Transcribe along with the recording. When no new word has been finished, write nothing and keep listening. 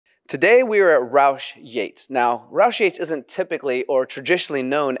Today we are at Roush Yates. Now, Roush Yates isn't typically or traditionally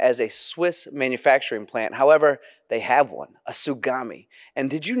known as a Swiss manufacturing plant. However, they have one, a Tsugami. And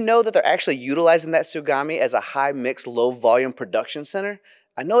did you know that they're actually utilizing that Tsugami as a high mix, low volume production center?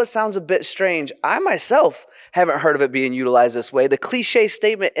 I know it sounds a bit strange. I myself haven't heard of it being utilized this way. The cliche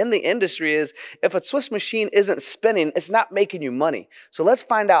statement in the industry is, if a Swiss machine isn't spinning, it's not making you money. So let's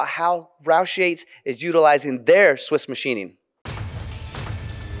find out how Roush Yates is utilizing their Swiss machining.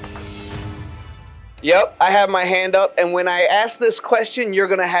 Yep, I have my hand up, and when I ask this question, you're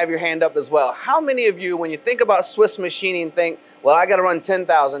gonna have your hand up as well. How many of you, when you think about Swiss machining, think, well, I gotta run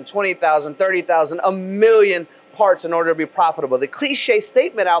 10,000, 20,000, 30,000, a million parts in order to be profitable? The cliche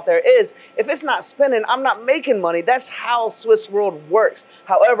statement out there is, if it's not spinning, I'm not making money. That's how Swiss world works.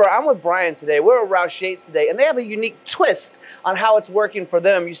 However, I'm with Bryan today. We're at Roush Yates today, and they have a unique twist on how it's working for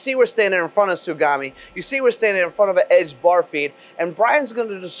them. You see we're standing in front of Tsugami. You see we're standing in front of an edge bar feed, and Bryan's going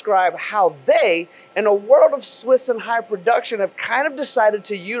to describe how they, in a world of Swiss and high production, have kind of decided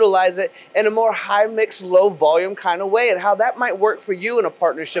to utilize it in a more high mix, low volume kind of way, and how that might work for you in a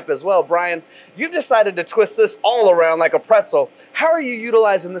partnership as well. Bryan, you've decided to twist this all around like a pretzel. How are you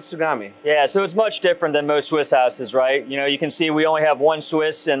utilizing this Tsugami? Yeah, so it's much different than most Swiss houses, right? You know, you can see we only have one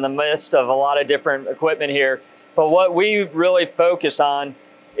Swiss in the midst of a lot of different equipment here. But what we really focus on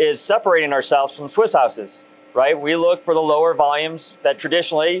is separating ourselves from Swiss houses, right? We look for the lower volumes that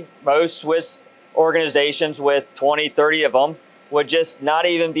traditionally most Swiss organizations with 20, 30 of them would just not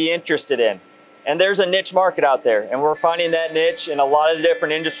even be interested in. And there's a niche market out there, and we're finding that niche in a lot of the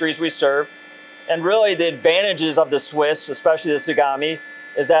different industries we serve. And really the advantages of the Swiss, especially the Tsugami,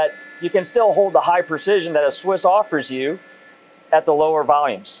 is that you can still hold the high precision that a Swiss offers you at the lower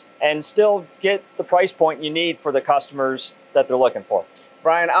volumes and still get the price point you need for the customers that they're looking for.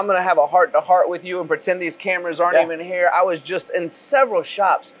 Bryan, I'm gonna have a heart-to-heart with you and pretend these cameras aren't even here. I was just in several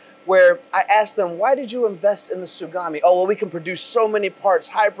shops where I asked them, why did you invest in the Tsugami? Oh, well, we can produce so many parts,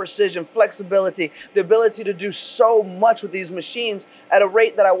 high precision, flexibility, the ability to do so much with these machines at a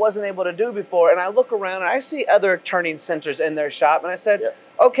rate that I wasn't able to do before. And I look around and I see other turning centers in their shop, and I said,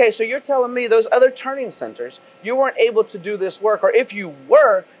 okay, so you're telling me those other turning centers, you weren't able to do this work, or if you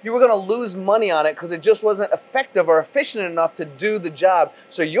were gonna lose money on it because it just wasn't effective or efficient enough to do the job.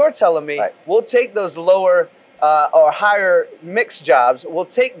 So you're telling me, we'll take those lower or higher mix jobs, we'll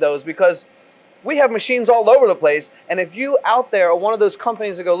take those because we have machines all over the place. And if you out there are one of those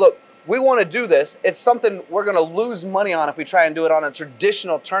companies that go, look, we want to do this, it's something we're going to lose money on if we try and do it on a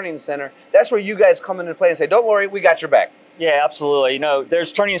traditional turning center, that's where you guys come into play and say, don't worry, we got your back. Yeah, absolutely. You know,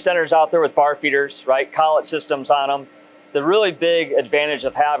 there's turning centers out there with bar feeders, right? Collet systems on them. The really big advantage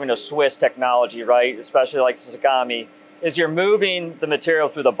of having a Swiss technology, right, especially like Tsugami, is you're moving the material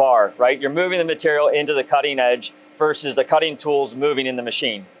through the bar, right? You're moving the material into the cutting edge versus the cutting tools moving in the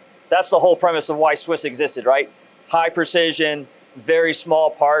machine. That's the whole premise of why Swiss existed, right? High precision, very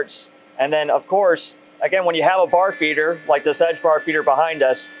small parts. And then of course, again, when you have a bar feeder, like this edge bar feeder behind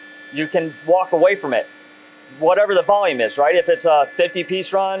us, you can walk away from it, whatever the volume is, right? If it's a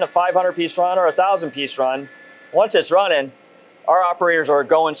 50-piece run, a 500-piece run, or a 1,000-piece run, once it's running, our operators are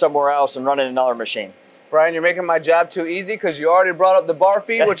going somewhere else and running another machine. Bryan, you're making my job too easy because you already brought up the bar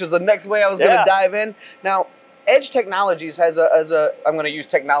feed, which is the next way I was going to dive in. Now, Edge Technologies has I'm going to use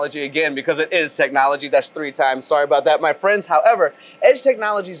technology again because it is technology. That's 3 times. Sorry about that, my friends. However, Edge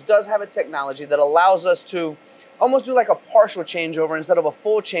Technologies does have a technology that allows us to almost do like a partial changeover instead of a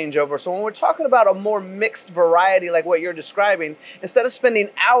full changeover. So when we're talking about a more mixed variety like what you're describing, instead of spending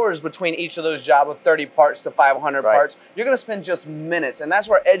hours between each of those jobs of 30 parts to 500 parts, you're going to spend just minutes. And that's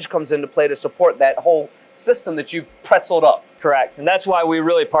where Edge comes into play to support that whole system that you've pretzeled up. Correct. And that's why we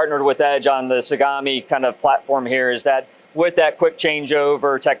really partnered with Edge on the Tsugami kind of platform here, is that with that quick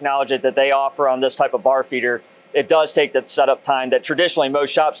changeover technology that they offer on this type of bar feeder, it does take that setup time that traditionally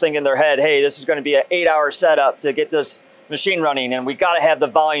most shops think in their head, hey, this is going to be an 8-hour setup to get this machine running, and we got to have the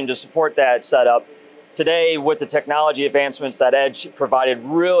volume to support that setup. Today, with the technology advancements that Edge provided,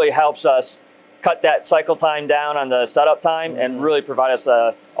 really helps us cut that cycle time down on the setup time and really provide us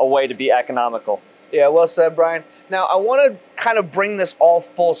a way to be economical. Yeah, well said, Bryan. Now, I want to kind of bring this all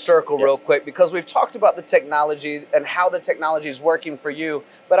full circle real quick because we've talked about the technology and how the technology is working for you,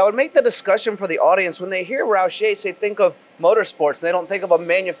 but I would make the discussion for the audience, when they hear Roush Yates, they think of motorsports, and they don't think of a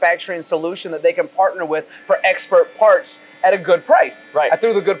manufacturing solution that they can partner with for expert parts at a good price. Right. I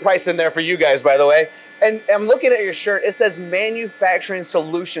threw the good price in there for you guys, by the way. And I'm looking at your shirt, it says manufacturing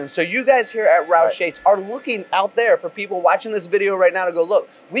solutions. So you guys here at Roush Yates are looking out there for people watching this video right now to go, look,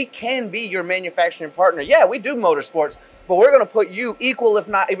 we can be your manufacturing partner. Yeah, we do motorsports, but we're gonna put you equal, if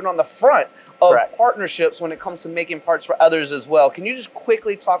not even on the front of Correct. partnerships when it comes to making parts for others as well. Can you just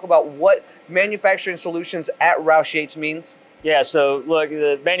quickly talk about what manufacturing solutions at Roush Yates means? Yeah, so look,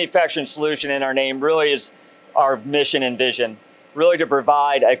 the manufacturing solution in our name really is our mission and vision, really to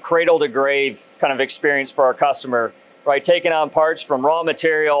provide a cradle to grave kind of experience for our customer, right? Taking on parts from raw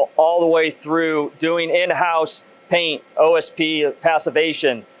material all the way through doing in-house paint, OSP,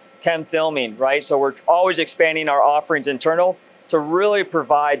 passivation, chem filming, right? So we're always expanding our offerings internal to really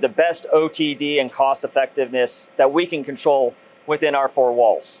provide the best OTD and cost effectiveness that we can control within our four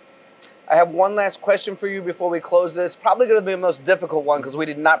walls. I have one last question for you before we close this. Probably going to be the most difficult one because we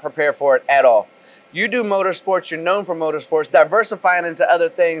did not prepare for it at all. You do motorsports, you're known for motorsports, diversifying into other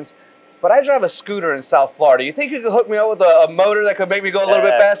things, but I drive a scooter in South Florida. You think you could hook me up with a motor that could make me go a little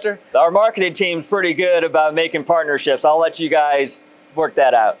bit faster? Our marketing team's pretty good about making partnerships. I'll let you guys work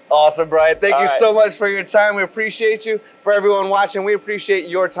that out. Awesome, Bryan. Thank you so much for your time. We appreciate you. For everyone watching, we appreciate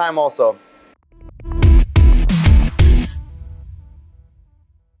your time also.